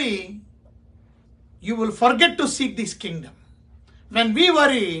you worry, you will forget to seek this kingdom. When we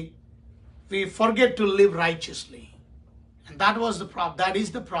worry, we forget to live righteously. And that was the problem. That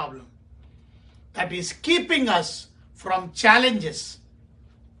is the problem. That is keeping us from challenges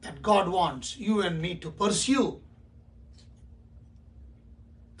that God wants you and me to pursue.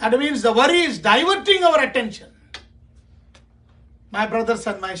 That means the worry is diverting our attention. My brothers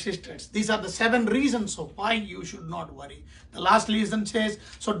and my sisters, these are the 7 reasons of why you should not worry. The last reason says,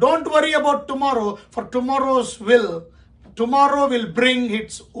 so don't worry about tomorrow, for tomorrow will bring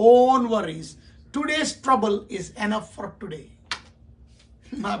its own worries. Today's trouble is enough for today.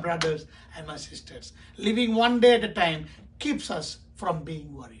 My brothers and my sisters, living one day at a time keeps us from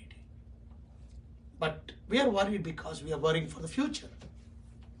being worried. But we are worried because we are worrying for the future.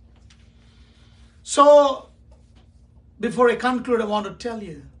 So Before I conclude, I want to tell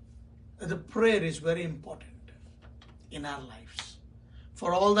you that the prayer is very important in our lives.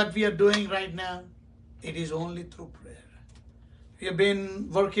 For all that we are doing right now, it is only through prayer. We have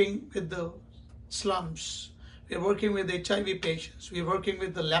been working with the slums. We are working with HIV patients. We are working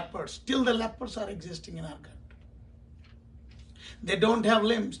with the lepers. Still the lepers are existing in our country. They don't have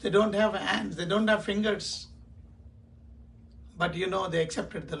limbs. They don't have hands. They don't have fingers. But you know, they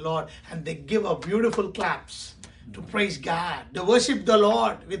accepted the Lord and they give a beautiful claps to praise God. They worship the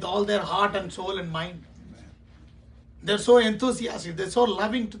Lord with all their heart and soul and mind. They're so enthusiastic. They're so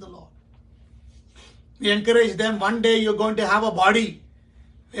loving to the Lord. We encourage them. One day you're going to have a body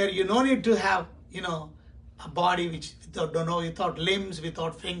where you don't need to have, a body which without limbs,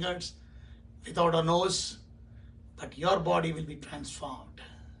 without fingers, without a nose. But your body will be transformed.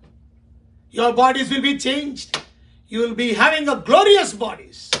 Your bodies will be changed. You will be having a glorious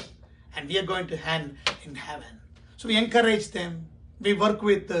bodies. And we are going to hand in heaven. So we encourage them. We work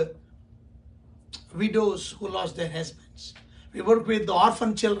with the widows who lost their husbands. We work with the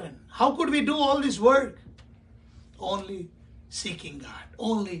orphan children. How could we do all this work? Only seeking God.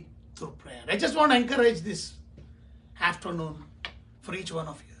 Only through prayer. I just want to encourage this afternoon for each one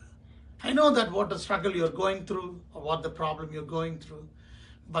of you. I know that what the struggle you're going through or what the problem you're going through,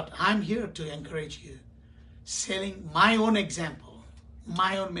 but I'm here to encourage you. Selling my own example,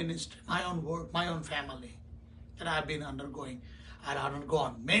 my own ministry, my own work, my own family that I've been undergoing. I've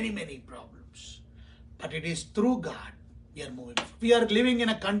undergone many, many problems. But it is through God we are moving. We are living in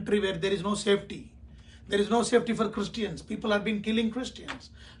a country where there is no safety. There is no safety for Christians. People have been killing Christians.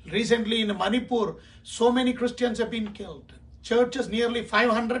 Recently in Manipur, so many Christians have been killed. Churches, nearly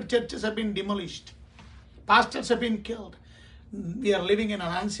 500 churches have been demolished. Pastors have been killed. We are living in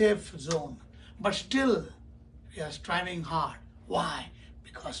an unsafe zone. But still, we are striving hard. Why?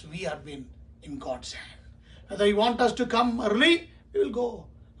 Because we have been in God's hand. Whether He wants us to come early, we will go.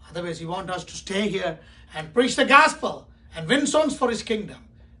 Otherwise, He wants us to stay here and preach the gospel and win souls for His kingdom.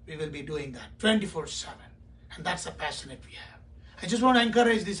 We will be doing that 24/7. And that's the passion that we have. I just want to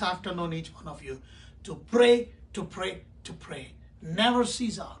encourage this afternoon each one of you to pray, to pray, to pray. Never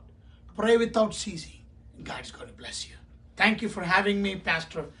cease out. Pray without ceasing. God's going to bless you. Thank you for having me,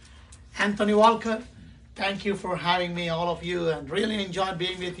 Pastor Anthony Walker. Thank you for having me, all of you, and really enjoyed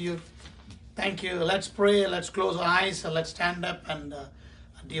being with you. Thank you. Let's pray. Let's close our eyes. Let's stand up, and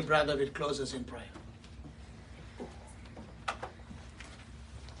dear brother will close us in prayer.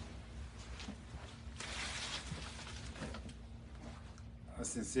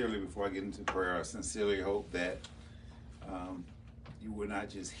 Sincerely, before I get into prayer, I sincerely hope that you will not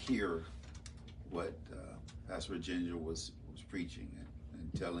just hear what Pastor Rajendra was preaching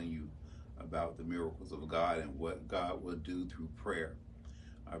and telling you about the miracles of God and what God will do through prayer.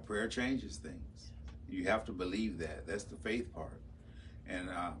 Prayer changes things. You have to believe that. That's the faith part. And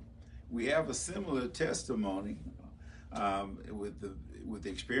we have a similar testimony with the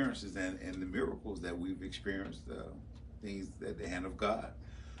experiences and the miracles that we've experienced, things at the hand of God.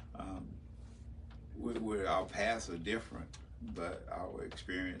 Where our paths are different, but our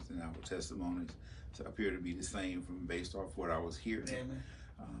experience and our testimonies appear to be the same based off what I was hearing.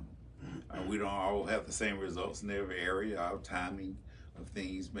 We don't all have the same results in every area. Our timing of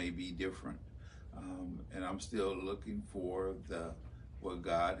things may be different, and I'm still looking for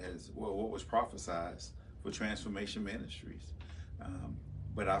what was prophesied for Transformation Ministries.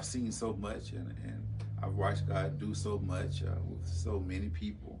 But I've seen so much, and I've watched God do so much with so many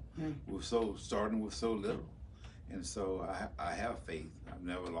people, starting with so little. And so I have faith. I've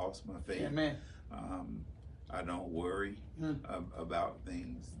never lost my faith. Amen. I don't worry about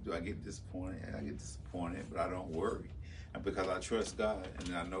things. Do I get disappointed? I get disappointed, but I don't worry because I trust God,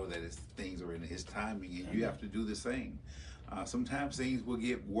 and I know that things are in His timing, and you have to do the same. Sometimes things will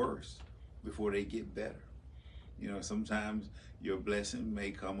get worse before they get better. Sometimes your blessing may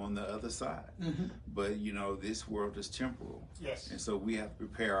come on the other side, but this world is temporal. Yes. And so we have to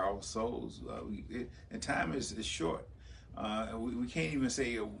prepare our souls. And time is short. We can't even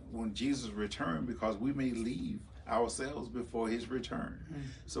say when Jesus returned, because we may leave ourselves before His return.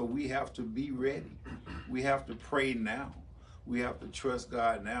 So we have to be ready. We have to pray now. We have to trust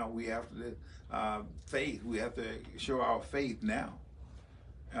God now. We have to faith. We have to show our faith now.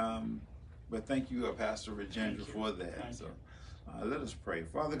 But thank you, Pastor Rajendra, for that. So let us pray.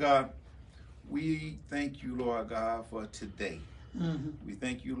 Father God, we thank you, Lord God, for today. We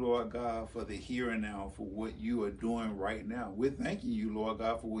thank you, Lord God, for the here and now, for what you are doing right now. We're thanking you, Lord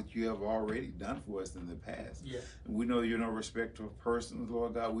God, for what you have already done for us in the past. Yeah. And we know you're no respecter of persons,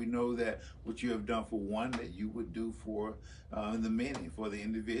 Lord God. We know that what you have done for one, that you would do for the many, for the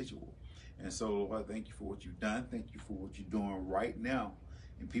individual. And so, Lord, thank you for what you've done. Thank you for what you're doing right now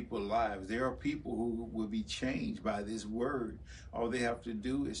in people's lives. There are people who will be changed by this word. All they have to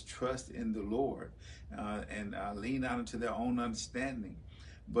do is trust in the Lord and lean out into their own understanding,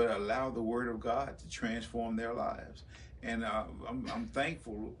 but allow the word of God to transform their lives. And I'm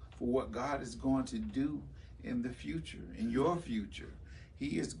thankful for what God is going to do in the future, in your future.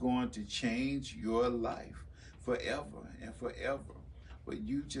 He is going to change your life forever and forever. But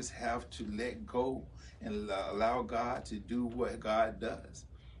you just have to let go and allow God to do what God does.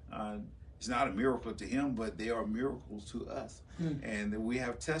 It's not a miracle to him, but they are miracles to us. And we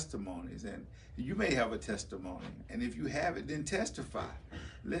have testimonies, and you may have a testimony. And if you have it, then testify.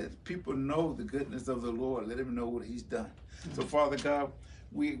 Let people know the goodness of the Lord. Let them know what he's done. So, Father God,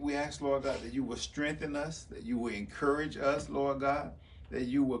 we ask, Lord God, that you will strengthen us, that you will encourage us, Lord God, that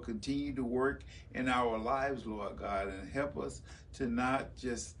you will continue to work in our lives, Lord God, and help us to not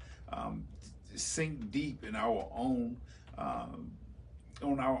just sink deep in our own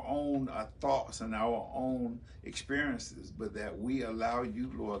thoughts and our own experiences, but that we allow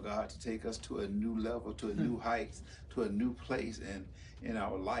you, Lord God, to take us to a new level, to a new heights, to a new place in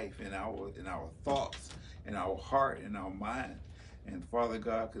our life, in our thoughts, in our heart, in our mind. And Father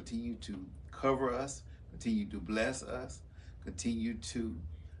God, continue to cover us, continue to bless us, continue to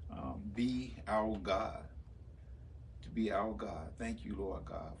be our God, Thank you, Lord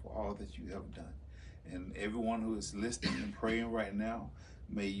God, for all that you have done. And everyone who is listening and praying right now,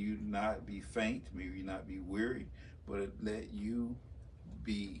 may you not be faint, may you not be weary, but let you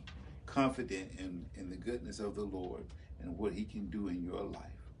be confident in the goodness of the Lord and what he can do in your life.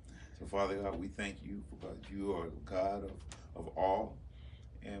 So, Father God, we thank you because you are God of all.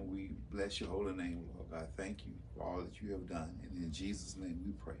 And we bless your holy name, Lord God. Thank you for all that you have done. And in Jesus' name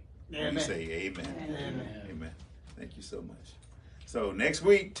we pray. Amen. We say amen. Amen. Amen. Thank you so much. So next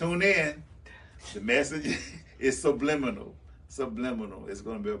week, tune in. The message is subliminal. Subliminal. It's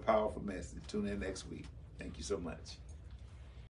going to be a powerful message. Tune in next week. Thank you so much.